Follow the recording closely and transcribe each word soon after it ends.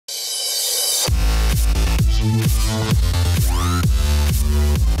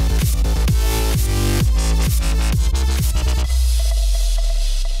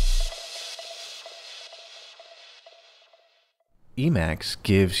Emacs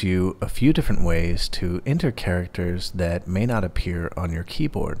gives you a few different ways to enter characters that may not appear on your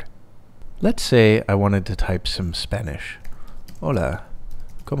keyboard. Let's say I wanted to type some Spanish. Hola,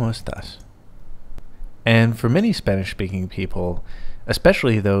 ¿cómo estás? And for many Spanish-speaking people,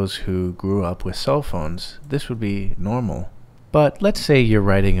 especially those who grew up with cell phones, this would be normal. But let's say you're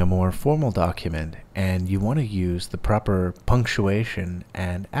writing a more formal document and you want to use the proper punctuation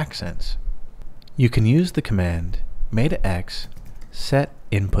and accents. You can use the command meta-x set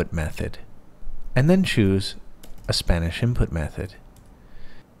input method, and then choose a Spanish input method.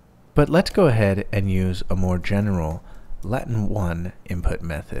 But let's go ahead and use a more general Latin 1 input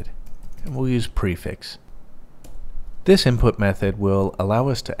method, and we'll use prefix. This input method will allow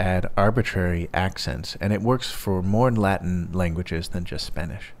us to add arbitrary accents, and it works for more Latin languages than just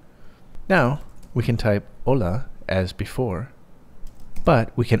Spanish. Now we can type hola as before,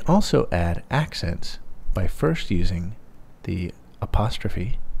 but we can also add accents by first using the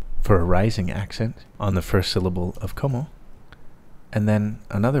apostrophe for a rising accent on the first syllable of como, and then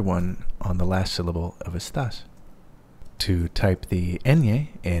another one on the last syllable of estás. To type the ñ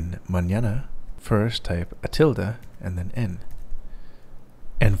in mañana, first type a tilde and then n.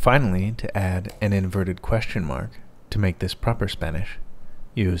 And finally, to add an inverted question mark, to make this proper Spanish,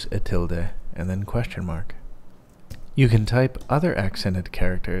 use a tilde and then question mark. You can type other accented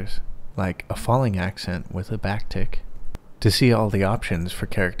characters, like a falling accent with a backtick. To see all the options for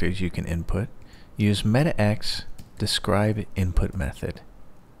characters you can input, use meta-x describe input method,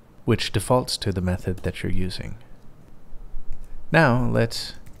 which defaults to the method that you're using. Now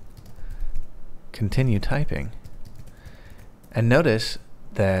let's continue typing. And notice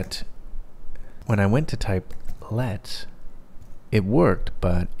that when I went to type let's, it worked,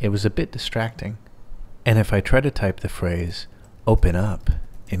 but it was a bit distracting. And if I try to type the phrase open up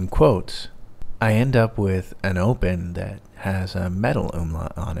in quotes, I end up with an open that has a metal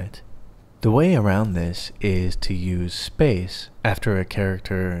umlaut on it. The way around this is to use space after a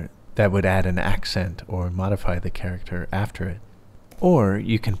character that would add an accent or modify the character after it. Or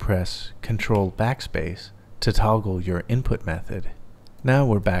you can press Control Backspace to toggle your input method. Now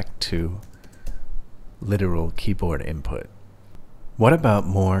we're back to literal keyboard input. What about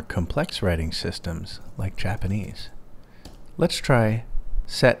more complex writing systems like Japanese? Let's try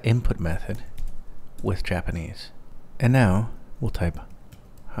set input method with Japanese. And now we'll type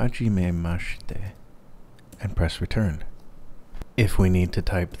hajimemashite and press return. If we need to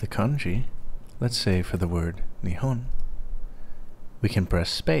type the kanji, let's say for the word nihon, we can press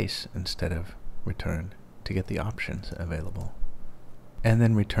space instead of return to get the options available, and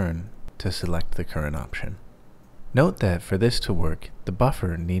then return to select the current option. Note that for this to work, the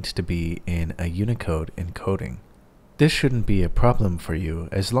buffer needs to be in a Unicode encoding. This shouldn't be a problem for you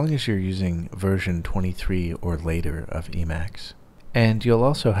as long as you're using version 23 or later of Emacs. And you'll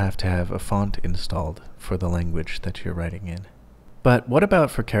also have to have a font installed for the language that you're writing in. But what about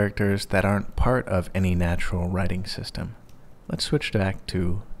for characters that aren't part of any natural writing system? Let's switch back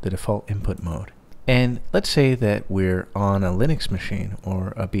to the default input mode. And let's say that we're on a Linux machine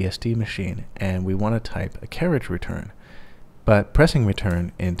or a BSD machine and we want to type a carriage return, but pressing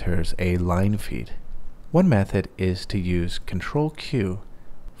return enters a line feed. One method is to use Control Q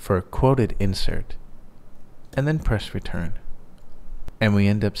for quoted insert, and then press return. And we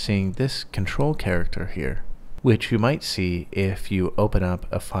end up seeing this control character here, which you might see if you open up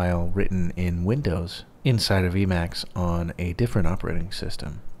a file written in Windows inside of Emacs on a different operating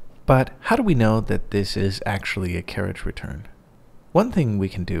system. But how do we know that this is actually a carriage return? One thing we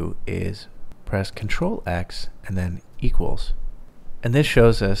can do is press Control X and then equals. And this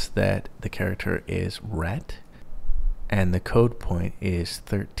shows us that the character is ret and the code point is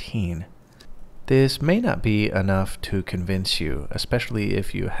 13. This may not be enough to convince you, especially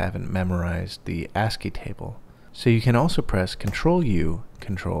if you haven't memorized the ASCII table. So you can also press Control U,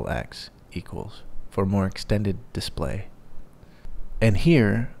 Control X equals for more extended display. And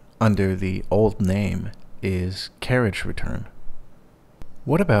here, under the old name, is carriage return.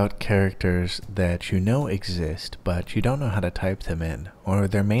 What about characters that you know exist, but you don't know how to type them in, or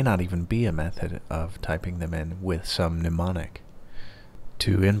there may not even be a method of typing them in with some mnemonic?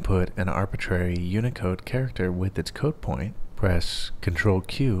 To input an arbitrary Unicode character with its code point, press Control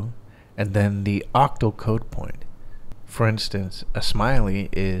Q and then the octal code point. For instance, a smiley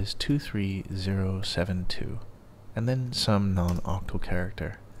is 23072, and then some non-octal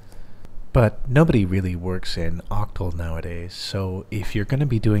character. But nobody really works in octal nowadays, so if you're going to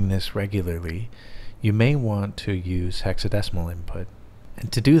be doing this regularly, you may want to use hexadecimal input.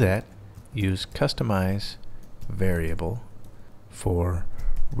 And to do that, use customize variable for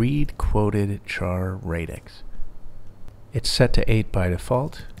read quoted char radix. It's set to 8 by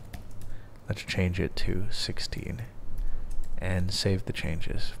default. Let's change it to 16 and save the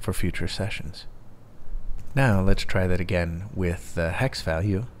changes for future sessions. Now let's try that again with the hex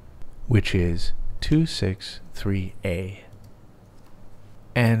value, which is 263A.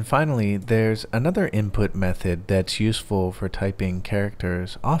 And finally, there's another input method that's useful for typing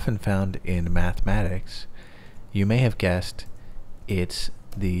characters often found in mathematics. You may have guessed it's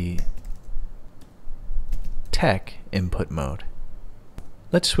the tech input mode.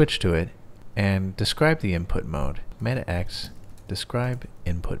 Let's switch to it and describe the input mode. Meta-x describe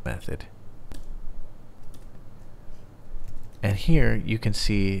input method. And here you can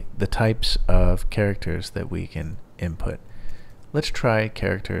see the types of characters that we can input. Let's try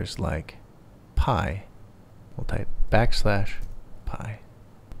characters like pi. We'll type \pi.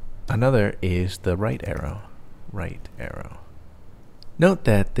 Another is the right arrow. Note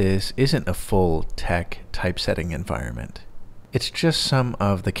that this isn't a full tech typesetting environment. It's just some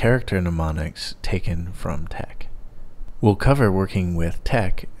of the character mnemonics taken from tech. We'll cover working with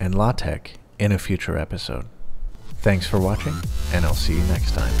tech and LaTeX in a future episode. Thanks for watching, and I'll see you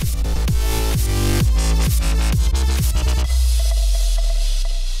next time.